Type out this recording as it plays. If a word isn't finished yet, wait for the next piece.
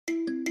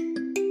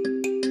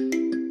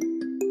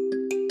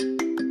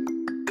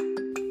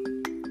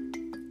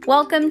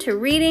Welcome to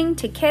Reading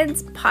to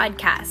Kids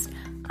podcast.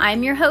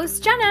 I'm your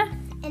host, Jenna.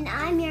 And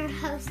I'm your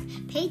host,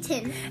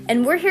 Peyton.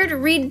 And we're here to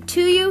read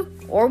to you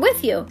or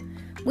with you.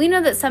 We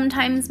know that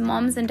sometimes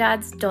moms and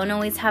dads don't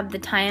always have the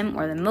time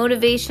or the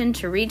motivation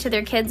to read to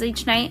their kids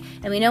each night,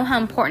 and we know how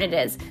important it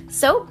is.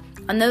 So,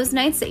 on those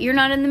nights that you're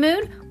not in the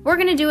mood, we're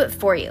going to do it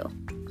for you.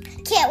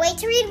 Can't wait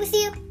to read with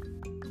you.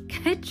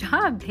 Good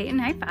job, Peyton.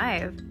 High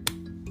five.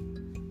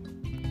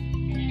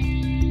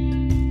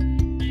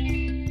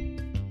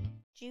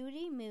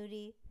 Judy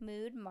Moody,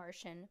 Mood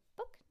Martian,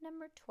 book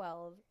number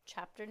 12,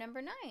 chapter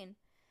number 9,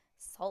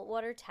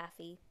 Saltwater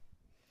Taffy.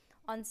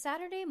 On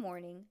Saturday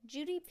morning,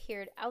 Judy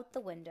peered out the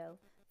window.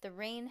 The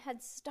rain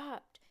had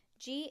stopped.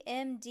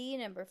 GMD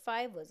number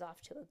 5 was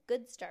off to a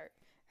good start.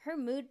 Her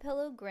mood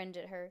pillow grinned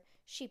at her.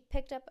 She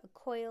picked up a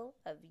coil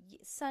of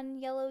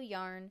sun-yellow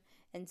yarn,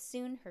 and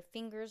soon her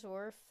fingers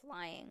were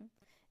flying.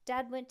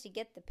 Dad went to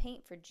get the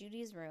paint for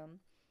Judy's room.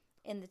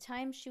 In the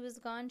time she was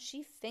gone,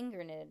 she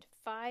finger-knitted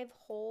 5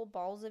 whole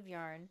balls of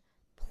yarn.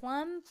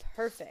 Plumb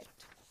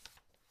perfect.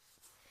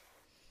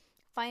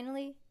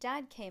 Finally,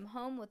 Dad came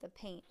home with a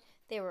paint.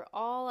 They were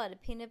all out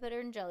of peanut butter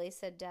and jelly,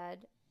 said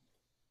Dad.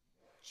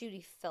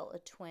 Judy felt a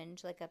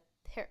twinge, like a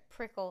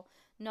prickle.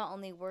 Not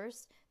only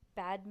worse,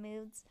 bad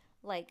moods,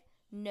 like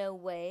no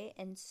way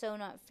and so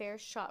not fair,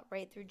 shot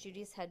right through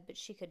Judy's head, but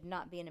she could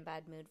not be in a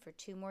bad mood for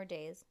 2 more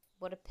days.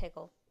 What a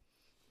pickle.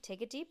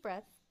 Take a deep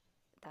breath.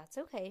 That's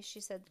okay, she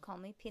said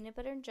calmly. Peanut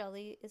butter and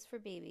jelly is for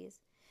babies.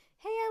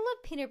 Hey, I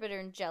love peanut butter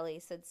and jelly,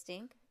 said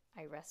Stink.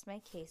 I rest my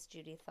case,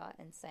 Judy thought,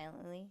 and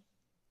silently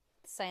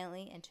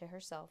and to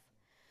herself.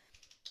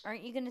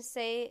 Aren't you going to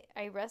say,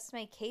 I rest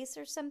my case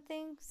or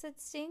something, said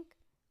Stink.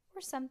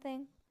 Or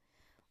something.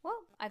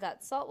 Well, I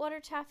got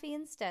saltwater taffy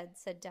instead,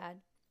 said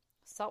Dad.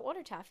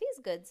 Saltwater taffy is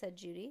good, said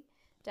Judy.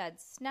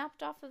 Dad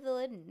snapped off of the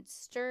lid and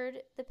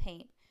stirred the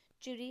paint.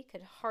 Judy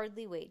could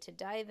hardly wait to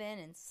dive in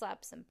and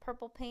slap some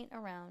purple paint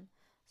around.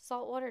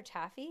 Saltwater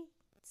taffy?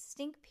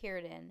 Stink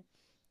peered in.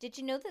 Did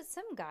you know that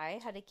some guy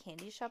had a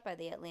candy shop by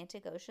the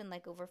Atlantic Ocean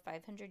like over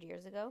 500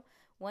 years ago?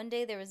 One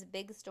day there was a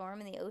big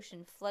storm and the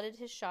ocean flooded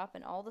his shop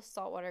and all the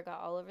saltwater got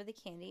all over the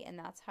candy, and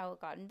that's how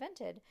it got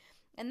invented.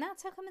 And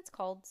that's how come it's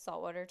called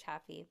saltwater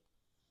taffy.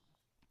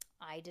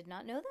 I did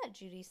not know that,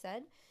 Judy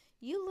said.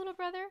 You little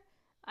brother,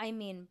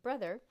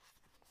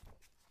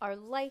 are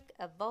like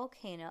a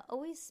volcano,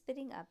 always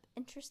spitting up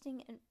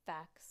interesting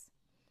facts.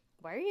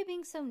 Why are you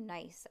being so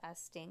nice?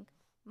 Asked Stink.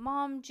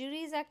 Mom,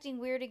 Judy's acting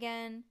weird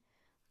again.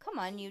 Come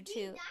on, you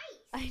two.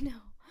 Nice. I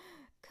know.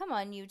 Come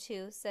on, you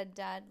two, said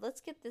Dad.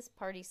 Let's get this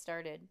party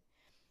started.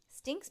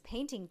 Stink's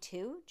painting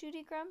too?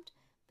 Judy grumped.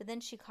 But then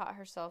she caught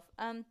herself.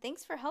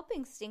 Thanks for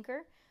helping,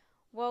 Stinker.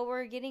 While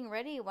we're getting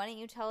ready, why don't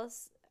you tell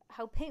us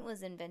how paint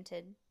was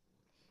invented?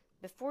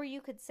 Before you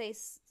could say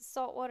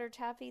saltwater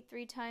taffy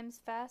 3 times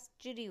fast,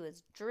 Judy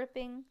was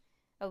dipping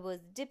a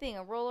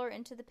roller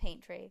into the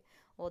paint tray.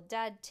 While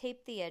Dad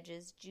taped the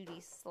edges,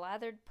 Judy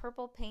slathered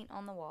purple paint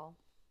on the wall.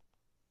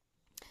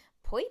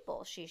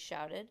 Purple, she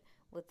shouted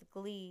with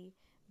glee.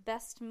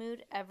 Best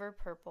mood ever,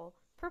 purple.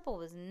 Purple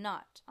was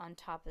not on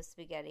top of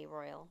spaghetti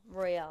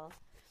royale.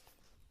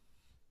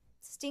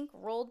 Stink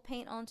rolled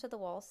paint onto the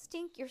wall.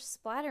 Stink, you're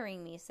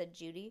splattering me, said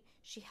Judy.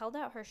 She held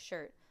out her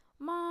shirt.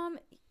 Mom,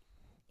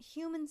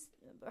 human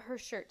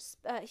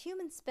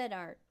spin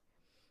art.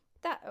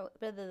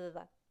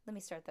 Let me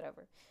start that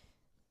over.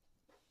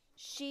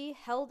 She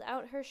held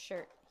out her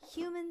shirt.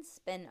 Human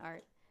spin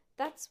art.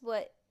 That's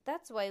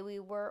why we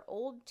wore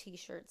old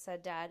t-shirts,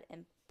 said Dad,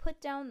 and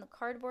put down the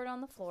cardboard on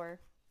the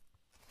floor.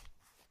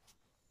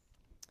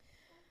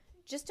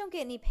 Just don't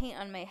get any paint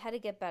on my How to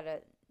Get Better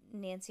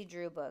Nancy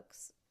Drew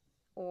books,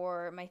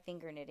 or my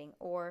finger knitting,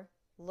 or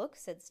look,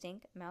 said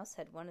Stink. Mouse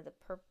had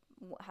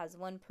has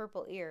one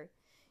purple ear.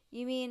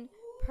 You mean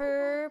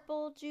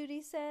purple?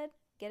 Judy said.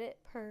 Get it?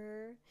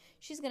 Purr.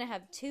 She's gonna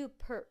have two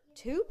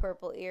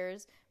purple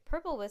ears,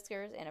 purple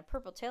whiskers, and a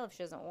purple tail if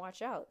she doesn't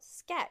watch out.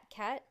 Scat,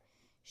 cat.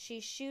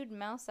 She shooed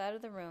Mouse out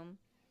of the room.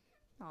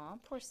 Aw,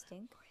 poor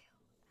Stink.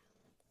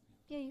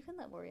 Yeah, you can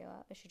let Wario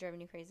out. Is she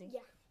driving you crazy?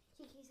 Yeah.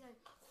 Kiki's on.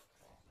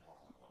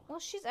 Well,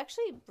 she's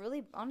actually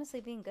really,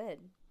 honestly being good.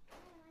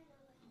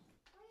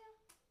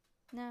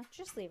 No,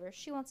 just leave her.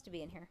 She wants to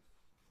be in here.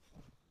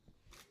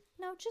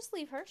 No, just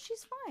leave her.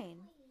 She's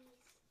fine.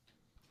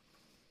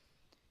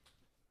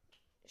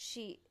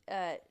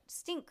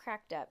 Stink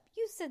cracked up.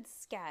 You said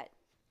scat.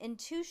 In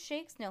 2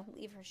 shakes, no,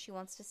 leave her. She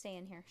wants to stay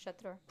in here. Shut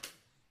the door.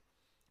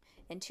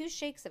 In 2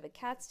 shakes of a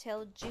cat's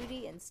tail,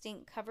 Judy and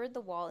Stink covered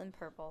the wall in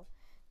purple.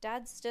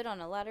 Dad stood on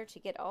a ladder to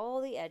get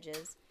all the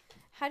edges.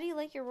 How do you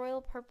like your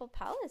royal purple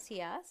palace? He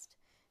asked.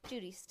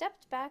 Judy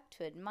stepped back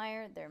to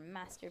admire their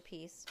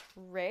masterpiece.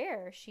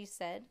 Rare, she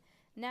said.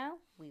 Now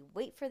we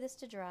wait for this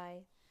to dry.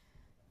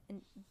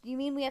 And you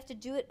mean we have to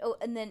do it? Oh,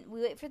 and then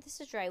we wait for this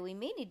to dry. We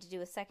may need to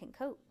do a second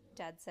coat,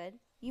 Dad said.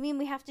 You mean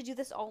we have to do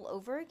this all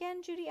over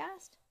again? Judy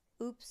asked.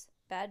 Oops,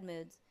 bad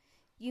moods.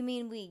 You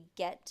mean we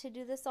get to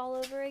do this all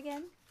over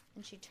again?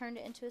 And she turned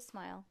it into a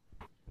smile.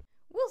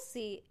 We'll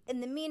see.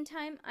 In the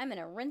meantime, I'm going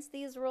to rinse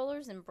these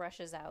rollers and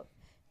brushes out.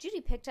 Judy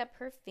picked up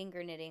her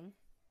finger knitting.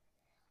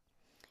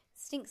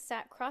 Stink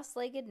sat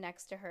cross-legged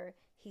next to her.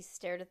 He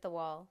stared at the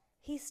wall.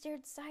 He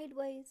stared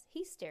sideways.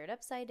 He stared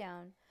upside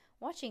down.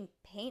 Watching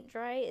paint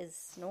dry is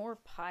snore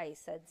pie,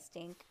 said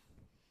Stink.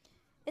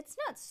 It's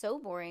not so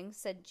boring,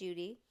 said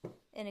Judy,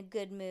 in a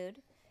good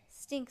mood.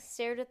 Stink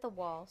stared at the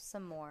wall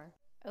some more.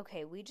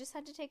 Okay, we just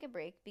had to take a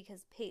break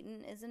because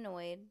Peyton is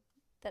annoyed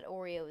that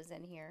Oreo is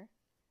in here,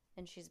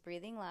 and she's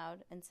breathing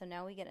loud, and so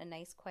now we get a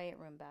nice quiet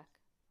room back,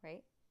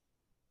 right?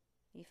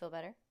 You feel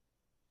better?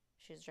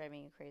 She's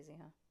driving you crazy,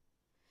 huh?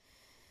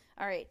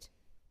 All right.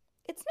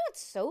 It's not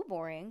so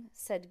boring,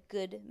 said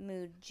good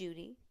mood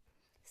Judy.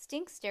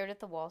 Stink stared at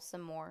the wall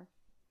some more.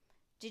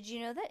 Did you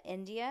know that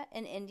in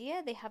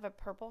India, they have a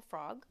purple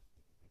frog,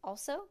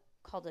 also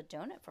called a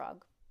donut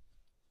frog?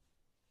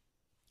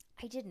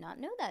 I did not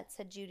know that,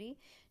 said Judy.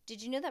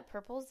 Did you know that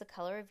purple is the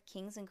color of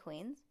kings and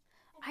queens?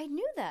 I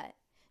knew that.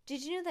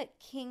 Did you know that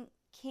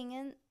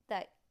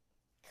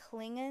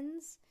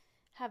Klingons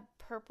have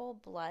purple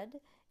blood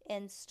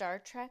in Star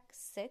Trek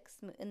 6,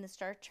 in the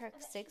Star Trek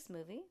 6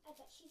 movie? I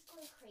bet she's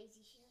going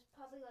crazy. She's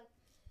probably like,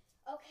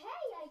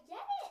 okay, I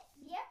get it.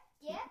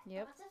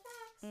 Yep. Lots of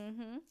facts.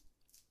 Mm-hmm.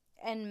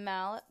 And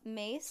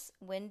Mace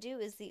Windu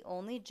is the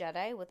only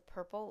Jedi with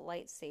purple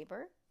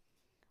lightsaber?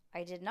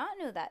 I did not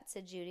know that,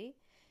 said Judy.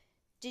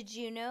 Did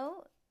you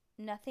know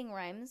nothing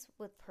rhymes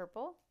with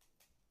purple?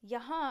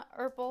 Yaha,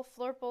 Urple,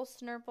 Flurple,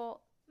 Snurple.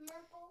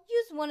 Merple.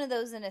 Use one of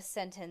those in a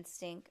sentence,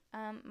 Stink.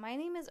 My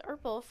name is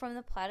Urple from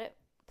the planet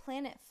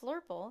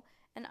Flurple,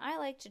 and I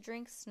like to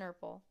drink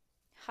Snurple.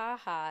 Ha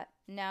ha,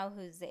 now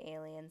who's the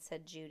alien,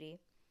 said Judy.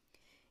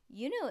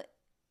 You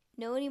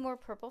know any more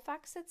purple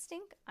facts, said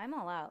Stink? I'm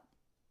all out.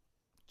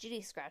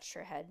 Judy scratched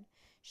her head.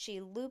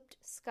 She looped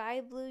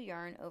sky blue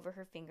yarn over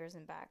her fingers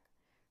and back.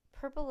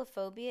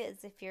 Purpleophobia is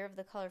the fear of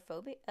the color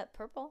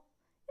purple.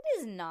 It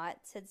is not,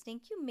 said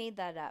Stink. You made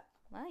that up.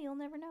 Well, you'll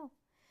never know.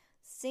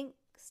 Stink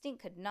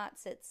could not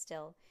sit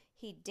still.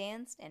 He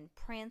danced and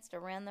pranced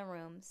around the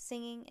room,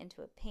 singing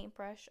into a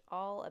paintbrush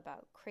all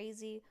about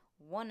crazy,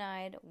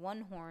 one-eyed,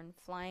 one-horned,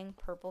 flying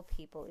purple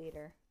people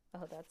eater.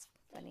 Oh, that's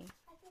funny.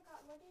 I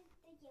forgot, what did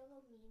the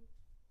yellow mean?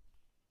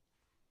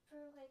 For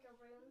like a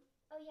room?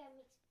 Oh yeah,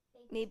 it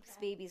Makes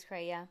babies cry,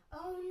 yeah.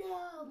 Oh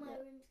no, my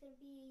room's gonna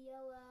be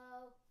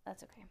yellow.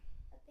 That's okay.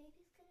 A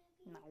baby's gonna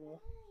be No.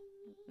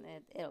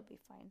 crying. It'll be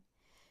fine.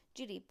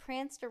 Judy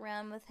pranced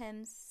around with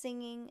him,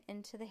 singing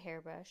into the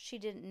hairbrush. She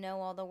didn't know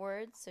all the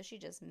words, so she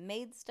just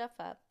made stuff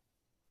up.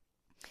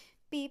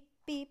 Beep,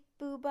 beep,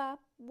 boo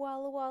bop,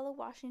 Walla Walla,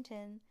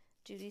 Washington,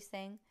 Judy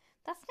sang.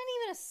 That's not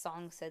even a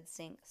song, said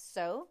Stink.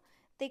 So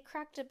they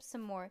cracked up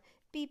some more.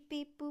 Beep,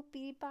 beep, boop,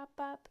 beep, bop,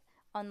 bop.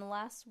 On the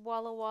last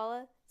Walla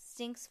Walla,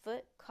 Stink's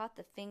foot caught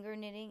the finger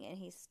knitting and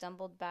he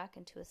stumbled back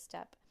into a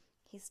step.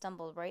 He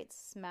stumbled right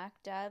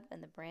smack dab in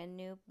the brand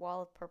new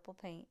wall of purple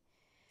paint.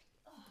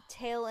 The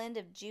tail end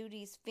of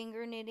Judy's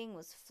finger knitting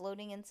was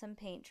floating in some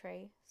paint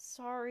tray.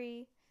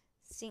 Sorry.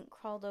 Stink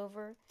crawled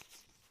over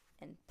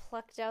and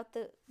plucked out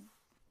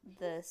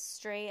the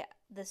string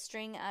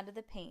out of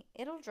the paint.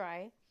 It'll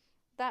dry.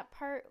 That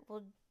part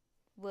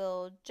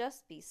will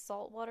just be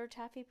saltwater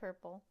taffy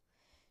purple.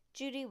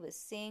 Judy was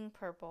seeing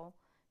purple.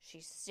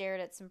 She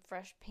stared at some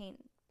fresh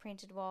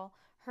painted wall.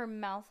 Her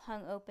mouth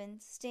hung open.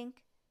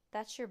 Stink,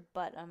 that's your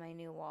butt on my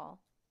new wall.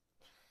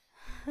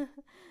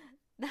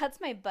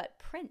 That's my butt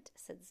print,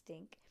 said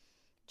Stink.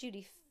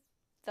 Judy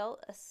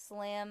felt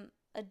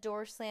a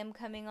door slam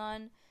coming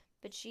on,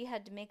 but she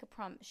had made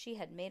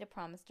a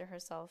promise to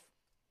herself.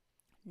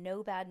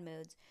 No bad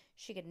moods.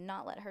 She could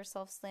not let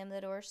herself slam the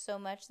door so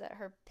much that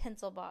her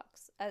pencil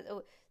box.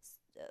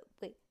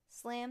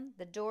 Slam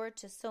the door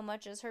to so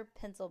much as her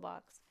pencil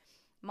box.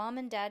 Mom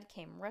and Dad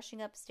came rushing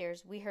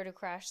upstairs. We heard a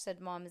crash, said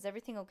Mom. Is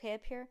everything okay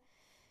up here?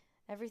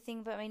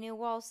 Everything but my new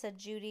wall, said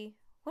Judy.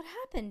 What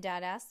happened?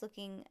 Dad asked,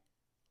 looking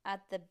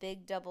at the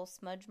big double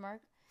smudge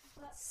mark.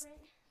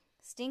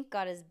 Stink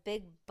got his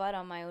big butt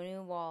on my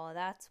new wall,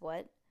 that's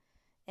what.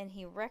 And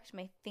he wrecked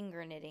my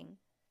finger knitting.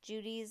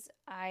 Judy's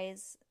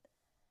eyes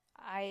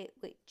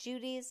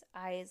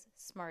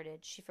smarted.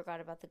 She forgot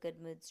about the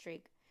good mood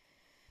streak.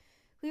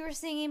 We were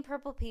singing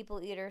Purple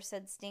People Eater,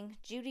 said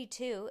Stink. Judy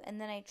too, and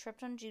then I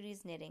tripped on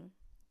Judy's knitting.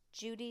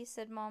 Judy,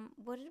 said Mom,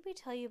 what did we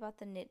tell you about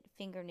the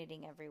finger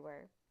knitting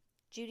everywhere?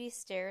 Judy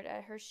stared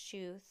at her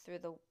shoe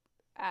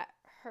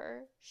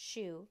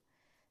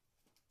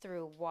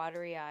through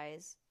watery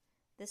eyes.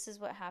 This is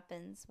what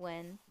happens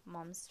when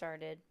Mom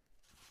started.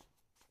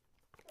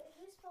 But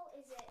whose fault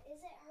is it?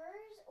 Is it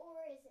hers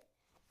or is it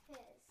his?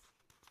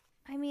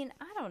 I mean,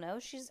 I don't know.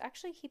 She's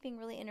actually keeping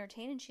really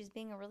entertained and she's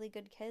being a really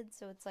good kid,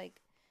 so it's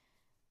like,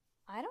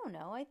 I don't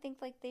know. I think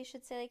like they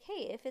should say like,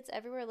 hey, if it's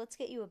everywhere, let's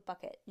get you a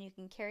bucket and you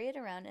can carry it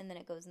around and then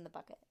it goes in the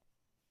bucket.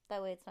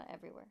 That way it's not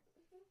everywhere.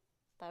 Mm-hmm.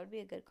 That would be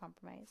a good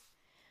compromise.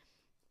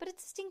 But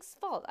it's Stink's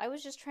fault. I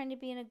was just trying to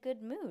be in a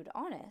good mood,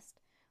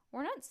 honest.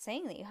 We're not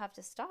saying that you have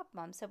to stop,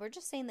 Mom said. We're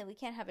just saying that we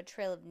can't have a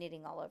trail of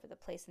knitting all over the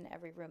place in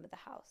every room of the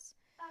house.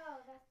 Oh,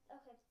 that's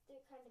okay.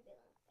 They're kind of being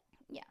like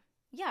that. Yeah.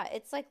 Yeah,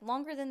 it's like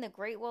longer than the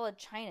Great Wall of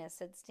China,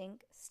 said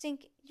Stink.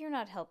 Stink, you're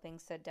not helping,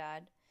 said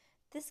Dad.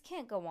 This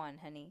can't go on,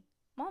 honey.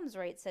 Mom's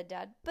right, said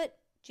Dad. But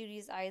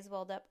Judy's eyes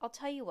welled up. I'll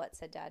tell you what,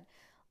 said Dad.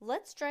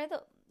 Let's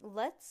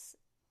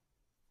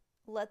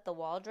let the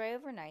wall dry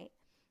overnight,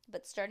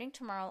 but starting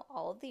tomorrow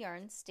all of the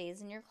yarn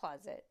stays in your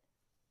closet.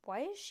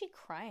 Why is she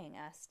crying?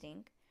 Asked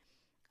Stink.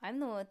 I'm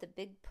the one with the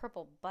big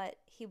purple butt.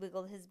 He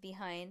wiggled his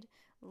behind,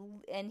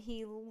 and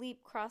he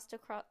leapfrogged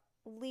across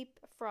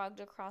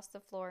the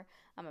floor.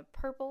 I'm a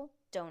purple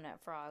donut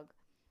frog.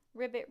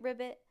 Ribbit,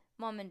 ribbit.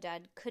 Mom and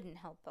Dad couldn't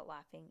help but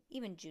laughing.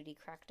 Even Judy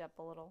cracked up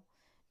a little.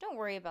 Don't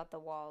worry about the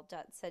wall,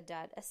 said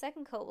Dad. A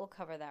second coat will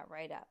cover that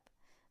right up.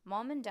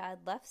 Mom and Dad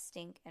left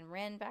Stink and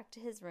ran back to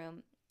his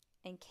room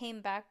and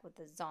came back with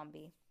a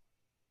zombie.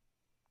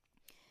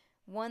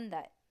 One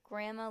that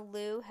Grandma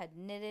Lou had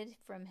knitted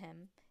from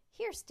him.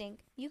 Here,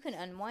 Stink, you can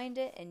unwind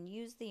it and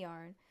use the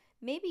yarn.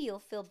 Maybe you'll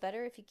feel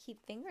better if you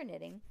keep finger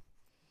knitting.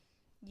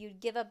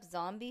 You'd give up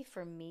zombie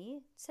for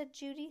me? Said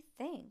Judy.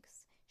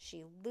 Thanks.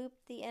 She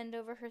looped the end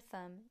over her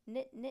thumb.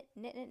 Knit, knit,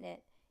 knit, knit,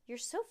 knit. You're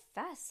so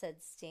fast,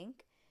 said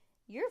Stink.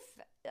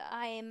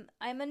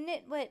 I'm a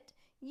nitwit.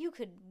 You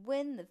could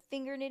win the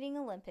finger knitting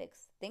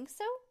Olympics. Think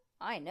so?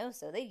 I know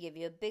so. They'd give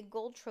you a big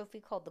gold trophy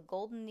called the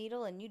Golden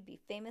Needle, and you'd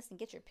be famous and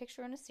get your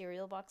picture on a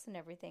cereal box and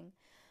everything.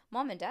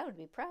 Mom and Dad would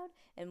be proud,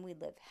 and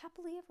we'd live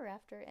happily ever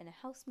after in a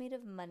house made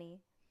of money.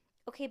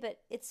 Okay, but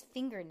it's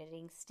finger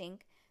knitting,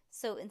 Stink.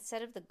 So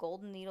instead of the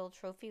Golden Needle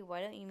trophy,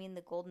 why don't you mean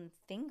the Golden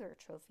Finger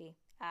trophy?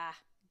 Ah,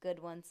 good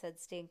one, said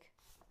Stink.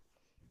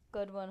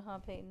 Good one, huh,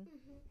 Peyton?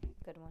 Mm-hmm.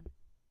 Good one.